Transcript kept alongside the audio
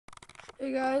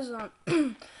Hey guys,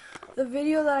 the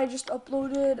video that I just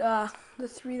uploaded, the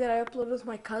three that I uploaded with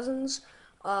my cousins,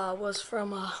 was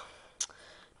from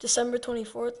December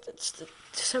 24th. It's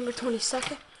December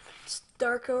 22nd. It's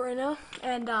dark out right now,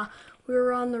 and we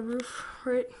were on the roof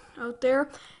right out there.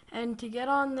 And to get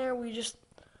on there, we just,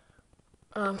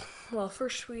 well,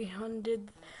 first we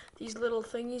undid these little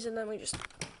thingies, and then we just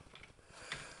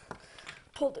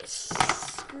pulled this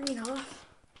screen off.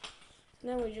 And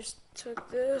then we just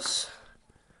took this,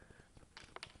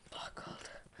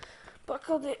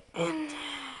 buckled it in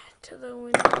to the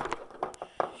window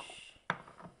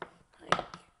like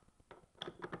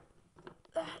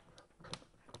that.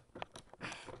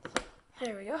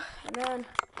 There we go. And then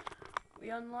we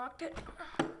unlocked it.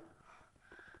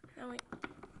 And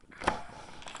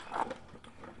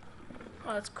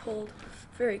oh, it's cold,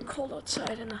 very cold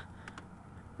outside, and the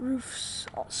roof's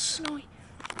all snowy.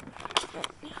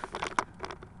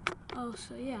 Oh,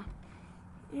 so yeah,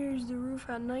 here's the roof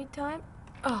at nighttime.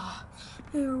 Oh,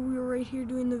 we were right here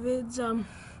doing the vids.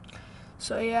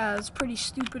 So yeah, it's pretty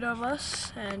stupid of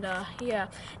us. And yeah,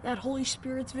 that Holy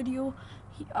Spirits video,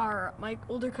 my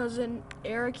older cousin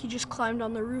Eric, he just climbed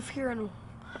on the roof here and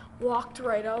walked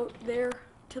right out there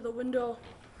to the window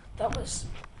that was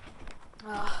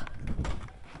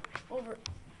over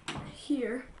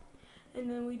here. And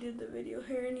then we did the video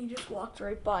here, and he just walked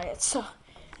right by it. So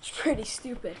it's pretty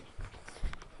stupid.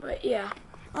 But yeah,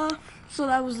 so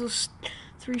that was those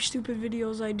 3 stupid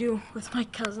videos I do with my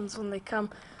cousins when they come.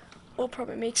 We'll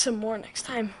probably make some more next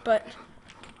time, but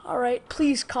alright,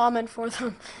 please comment for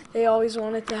them. They always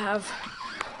wanted to have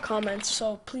comments,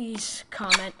 so please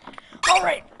comment.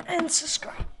 Alright, and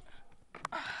subscribe.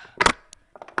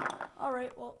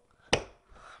 Alright, well,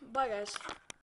 bye guys.